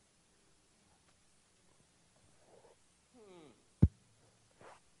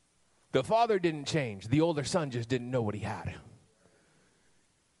 The father didn't change. The older son just didn't know what he had.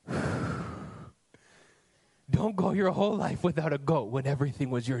 Don't go your whole life without a goat when everything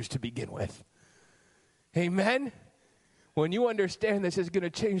was yours to begin with. Amen? When you understand this is going to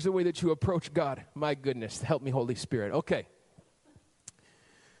change the way that you approach God. My goodness, help me, Holy Spirit. Okay.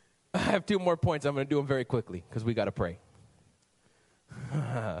 I have 2 more points. I'm going to do them very quickly because we got to pray.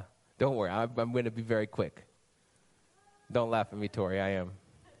 Don't worry, I'm going to be very quick. Don't laugh at me, Tori. I am.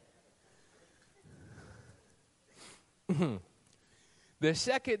 The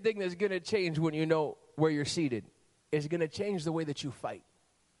second thing that's going to change when you know where you're seated is going to change the way that you fight.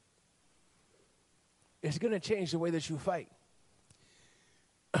 It's going to change the way that you fight.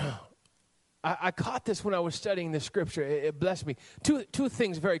 I caught this when I was studying the scripture. It blessed me. Two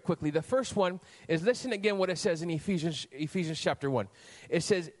things very quickly. The first one is, listen again what it says in Ephesians chapter 1. It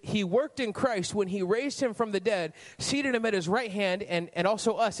says, he worked in Christ when he raised him from the dead, seated him at his right hand, and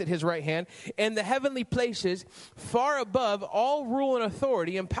also us at his right hand, in the heavenly places, far above all rule and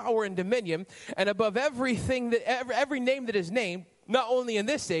authority and power and dominion, and above everything that every name that is named, not only in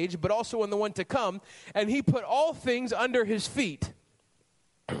this age, but also in the one to come. And he put all things under his feet,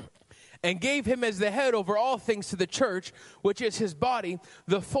 and gave him as the head over all things to the church, which is his body,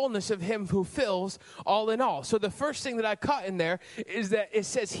 the fullness of him who fills all in all. So the first thing that I caught in there is that it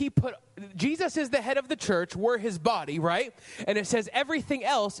says Jesus is the head of the church, we're his body, right? And it says everything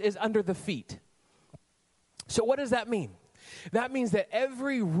else is under the feet. So what does that mean? That means that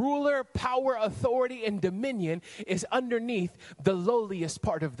every ruler, power, authority, and dominion is underneath the lowliest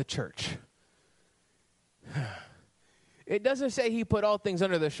part of the church. It doesn't say he put all things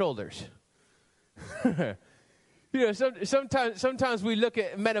under their shoulders. Sometimes we look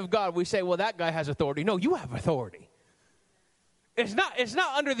at men of God, we say, well, that guy has authority. No, you have authority. It's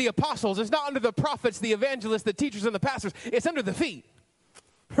not under the apostles. It's not under the prophets, the evangelists, the teachers, and the pastors. It's under the feet,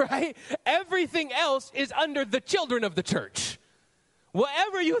 right? Everything else is under the children of the church.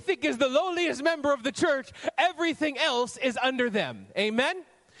 Whatever you think is the lowliest member of the church, everything else is under them. Amen?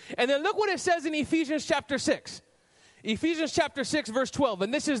 And then look what it says in Ephesians chapter 6. Ephesians chapter 6, verse 12,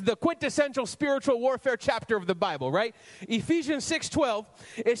 and this is the quintessential spiritual warfare chapter of the Bible, right? Ephesians 6:12,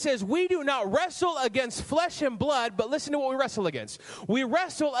 it says, we do not wrestle against flesh and blood, but listen to what we wrestle against. We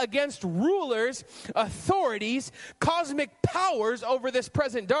wrestle against rulers, authorities, cosmic powers over this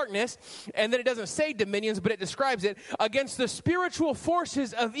present darkness, and then it doesn't say dominions, but it describes it, against the spiritual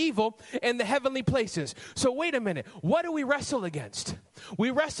forces of evil in the heavenly places. So wait a minute, what do we wrestle against?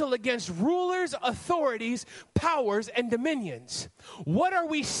 We wrestle against rulers, authorities, powers, and dominions. What are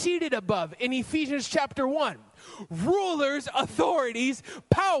we seated above in Ephesians chapter 1? Rulers, authorities,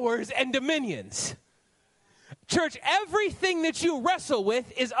 powers, and dominions. Church, everything that you wrestle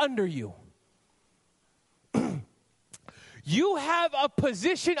with is under you. You have a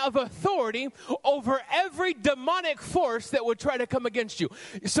position of authority over every demonic force that would try to come against you.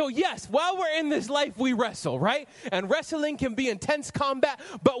 So yes, while we're in this life, we wrestle, right? And wrestling can be intense combat,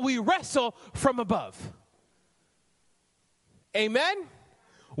 but we wrestle from above. Amen?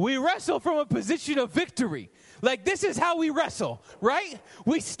 We wrestle from a position of victory. Like, this is how we wrestle, right?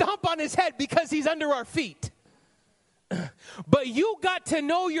 We stomp on his head because he's under our feet. But you got to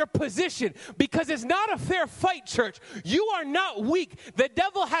know your position, because it's not a fair fight, church. You are not weak. The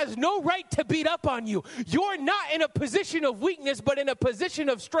devil has no right to beat up on you. You're not in a position of weakness, but in a position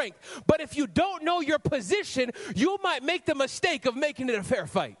of strength. But if you don't know your position, you might make the mistake of making it a fair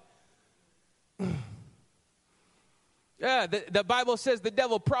fight. Yeah, the Bible says the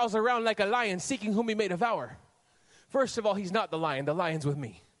devil prowls around like a lion seeking whom he may devour. First of all, he's not the lion. The lion's with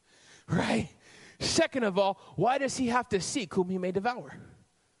me, right? Second of all, why does he have to seek whom he may devour?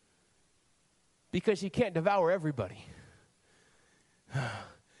 Because he can't devour everybody.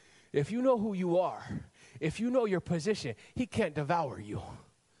 If you know who you are, if you know your position, he can't devour you.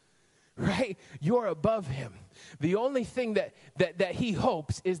 Right? You're above him. The only thing that he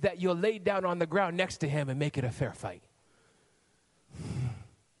hopes is that you'll lay down on the ground next to him and make it a fair fight.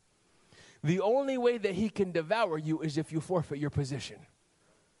 The only way that he can devour you is if you forfeit your position.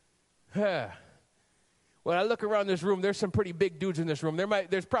 When I look around this room, there's some pretty big dudes in this room.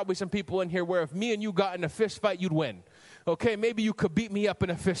 There's probably some people in here where if me and you got in a fist fight, you'd win. Okay, maybe you could beat me up in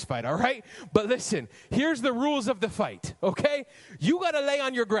a fist fight, all right? But listen, here's the rules of the fight, okay? You got to lay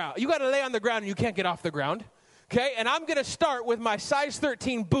on your ground. You got to lay on the ground and you can't get off the ground, okay? And I'm going to start with my size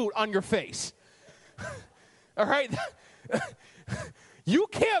 13 boot on your face. All right? You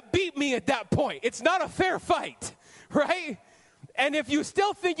can't beat me at that point. It's not a fair fight, right? And if you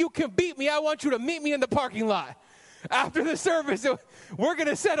still think you can beat me, I want you to meet me in the parking lot after the service. We're going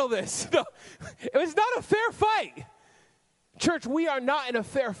to settle this. No, it's not a fair fight. Church, we are not in a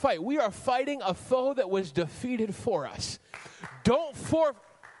fair fight. We are fighting a foe that was defeated for us. Don't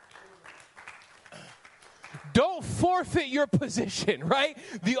forfeit your position, right?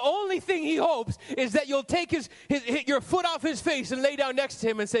 The only thing he hopes is that you'll take your foot off his face and lay down next to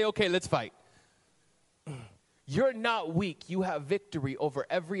him and say, okay, let's fight. You're not weak. You have victory over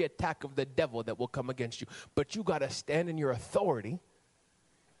every attack of the devil that will come against you. But you got to stand in your authority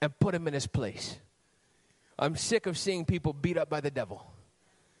and put him in his place. I'm sick of seeing people beat up by the devil.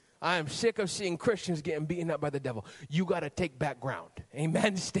 I am sick of seeing Christians getting beaten up by the devil. You got to take back ground.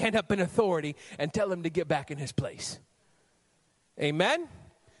 Amen? Stand up in authority and tell him to get back in his place. Amen?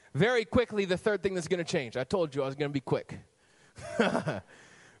 Very quickly, the third thing that's going to change. I told you I was going to be quick.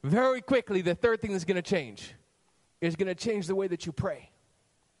 Very quickly, the third thing that's going to change is going to change the way that you pray.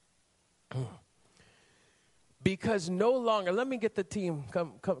 Because no longer, let me get the team,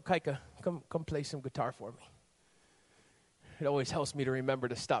 come, Kaika, come play some guitar for me. It always helps me to remember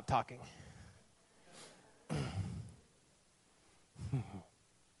to stop talking.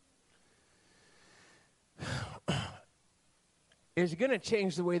 It's going to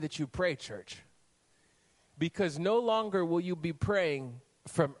change the way that you pray, church. Because no longer will you be praying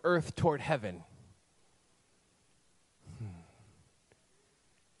from earth toward heaven.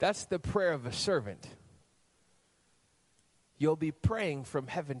 That's the prayer of a servant. You'll be praying from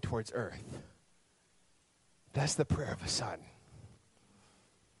heaven towards earth. That's the prayer of a son.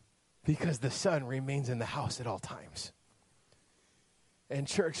 Because the son remains in the house at all times. And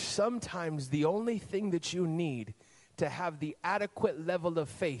church, sometimes the only thing that you need to have the adequate level of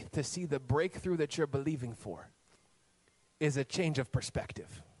faith to see the breakthrough that you're believing for is a change of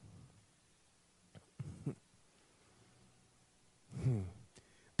perspective.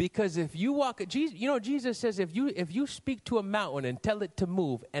 Because if you walk, Jesus says if you speak to a mountain and tell it to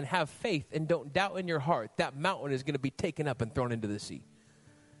move and have faith and don't doubt in your heart, that mountain is going to be taken up and thrown into the sea.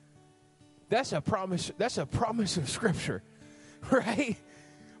 That's a promise. That's a promise of Scripture, right?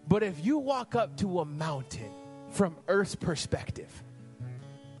 But if you walk up to a mountain from earth's perspective,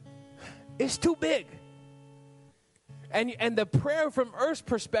 it's too big. And the prayer from earth's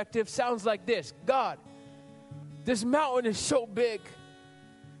perspective sounds like this: God, this mountain is so big.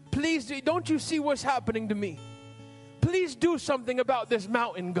 Please, don't you see what's happening to me? Please do something about this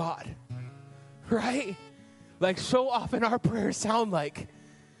mountain, God. Right? Like so often our prayers sound like.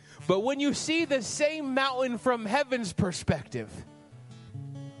 But when you see the same mountain from heaven's perspective,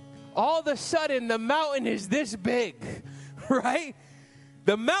 all of a sudden the mountain is this big. Right?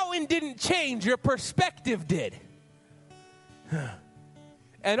 The mountain didn't change, your perspective did.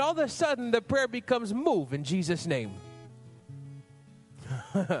 And all of a sudden the prayer becomes move in Jesus' name.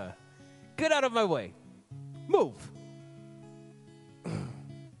 Get out of my way. Move.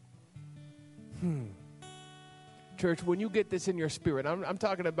 Church, when you get this in your spirit, I'm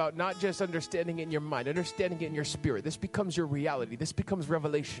talking about not just understanding it in your mind, understanding it in your spirit. This becomes your reality. This becomes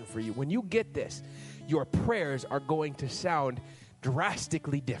revelation for you. When you get this, your prayers are going to sound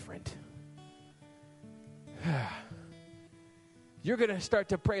drastically different. You're going to start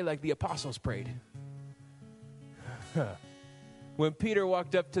to pray like the apostles prayed. When Peter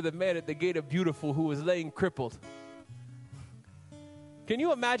walked up to the man at the gate of Beautiful who was laying crippled, can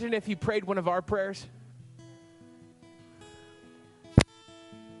you imagine if he prayed one of our prayers?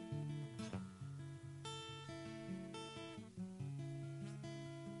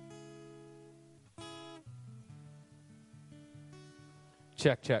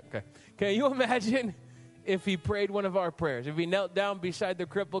 Check. Okay. Can you imagine if he prayed one of our prayers? If he knelt down beside the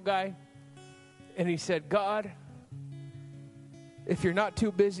crippled guy and he said, God, if you're not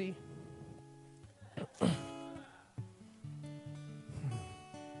too busy,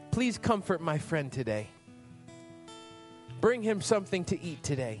 please comfort my friend today. Bring him something to eat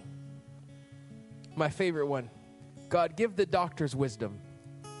today. My favorite one, God, give the doctors wisdom.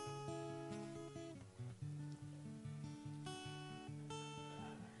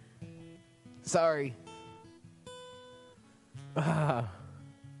 Sorry. But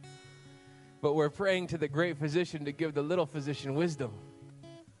we're praying to the great physician to give the little physician wisdom.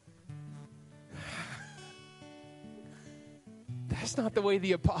 That's not the way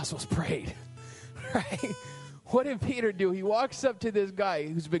the apostles prayed, right? What did Peter do? He walks up to this guy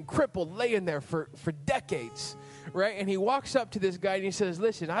who's been crippled, laying there for decades, right? And he walks up to this guy and he says,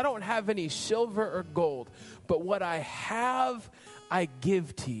 listen, I don't have any silver or gold, but what I have, I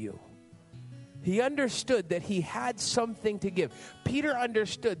give to you. He understood that he had something to give. Peter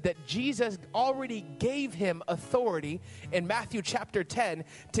understood that Jesus already gave him authority in Matthew chapter 10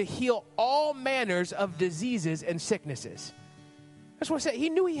 to heal all manners of diseases and sicknesses. That's what I said.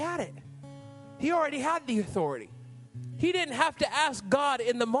 He knew he had it. He already had the authority. He didn't have to ask God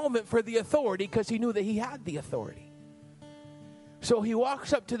in the moment for the authority because he knew that he had the authority. So he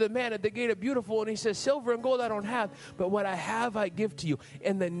walks up to the man at the gate of Beautiful and he says, silver and gold I don't have, but what I have I give to you.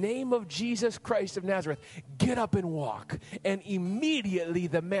 In the name of Jesus Christ of Nazareth, get up and walk. And immediately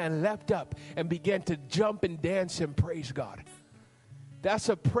the man leapt up and began to jump and dance and praise God. That's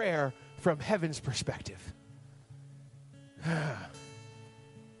a prayer from heaven's perspective.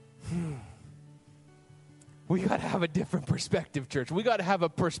 We got to have a different perspective, church. We got to have a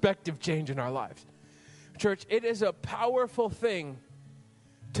perspective change in our lives. Church, it is a powerful thing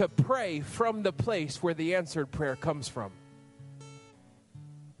to pray from the place where the answered prayer comes from.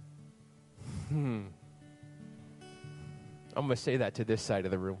 I'm going to say that to this side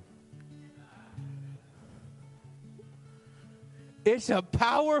of the room. It's a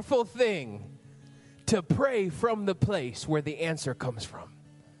powerful thing to pray from the place where the answer comes from.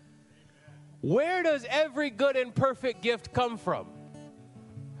 Where does every good and perfect gift come from?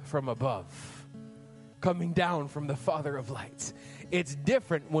 From above. Coming down from the Father of lights. It's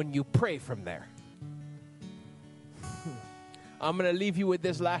different when you pray from there. I'm going to leave you with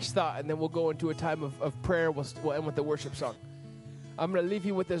this last thought, and then we'll go into a time of prayer. We'll end with the worship song. I'm going to leave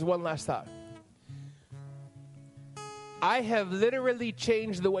you with this one last thought. I have literally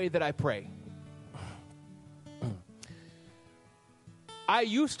changed the way that I pray. I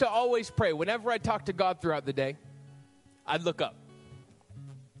used to always pray. Whenever I talked to God throughout the day, I'd look up.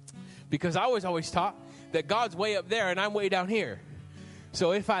 Because I was always taught that God's way up there and I'm way down here.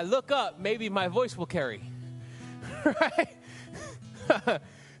 So if I look up, maybe my voice will carry. Right?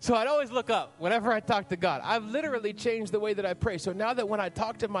 So I'd always look up whenever I talk to God. I've literally changed the way that I pray. So now that when I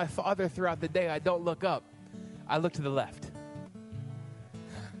talk to my Father throughout the day, I don't look up. I look to the left.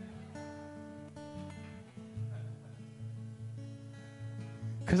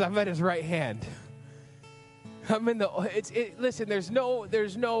 Because I'm at his right hand. I'm in the, listen, there's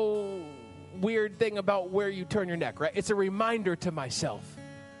no weird thing about where you turn your neck, right? It's a reminder to myself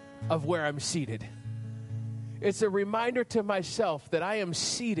of where I'm seated. It's a reminder to myself that I am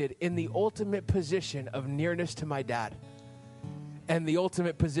seated in the ultimate position of nearness to my dad and the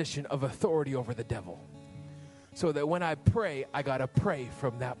ultimate position of authority over the devil. So that when I pray, I got to pray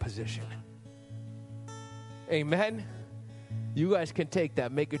from that position. Amen? You guys can take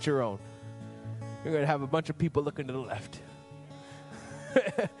that, make it your own. You're going to have a bunch of people looking to the left.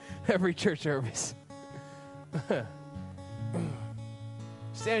 Every church service.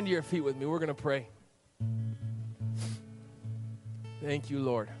 Stand to your feet with me. We're going to pray. Thank you,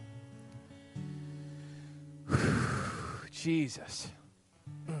 Lord. Jesus.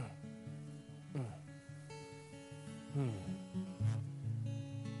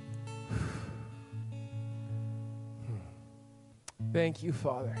 Thank you,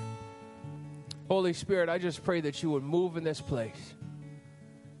 Father. Holy Spirit, I just pray that you would move in this place.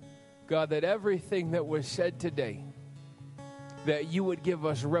 God, that everything that was said today, that you would give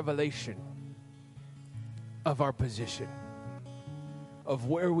us revelation of our position, of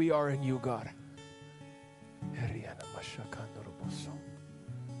where we are in you, God.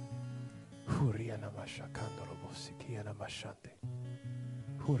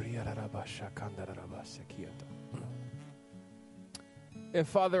 And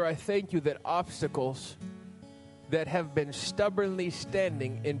Father, I thank you that obstacles that have been stubbornly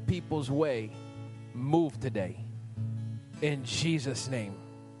standing in people's way move today. In Jesus' name.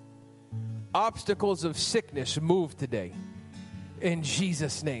 Obstacles of sickness move today. In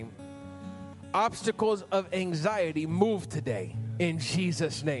Jesus' name. Obstacles of anxiety move today. In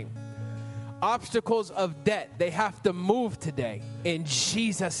Jesus' name. Obstacles of debt, they have to move today. In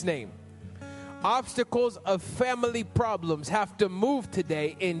Jesus' name. Obstacles of family problems have to move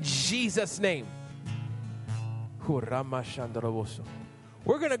today in Jesus' name.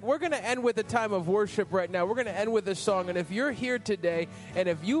 We're gonna end with a time of worship right now. We're gonna end with a song. And if you're here today and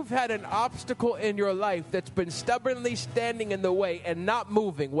if you've had an obstacle in your life that's been stubbornly standing in the way and not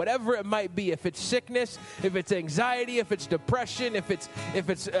moving, whatever it might be, if it's sickness, if it's anxiety, if it's depression, if it's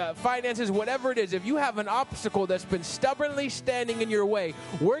finances, whatever it is, if you have an obstacle that's been stubbornly standing in your way,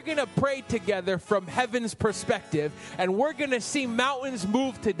 we're gonna pray together from heaven's perspective, and we're gonna see mountains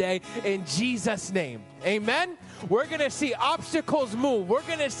move today in Jesus' name. Amen. We're going to see obstacles move. We're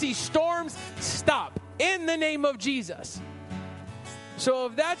going to see storms stop in the name of Jesus. So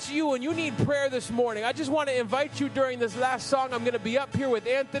if that's you and you need prayer this morning, I just want to invite you during this last song. I'm going to be up here with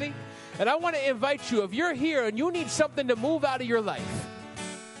Anthony. And I want to invite you, if you're here and you need something to move out of your life,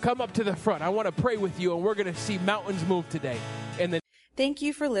 come up to the front. I want to pray with you, and we're going to see mountains move today. Thank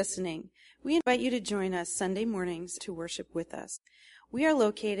you for listening. We invite you to join us Sunday mornings to worship with us. We are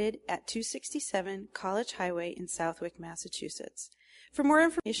located at 267 College Highway in Southwick, Massachusetts. For more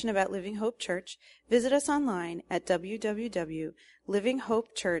information about Living Hope Church, visit us online at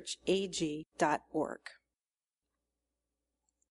www.livinghopechurchag.org.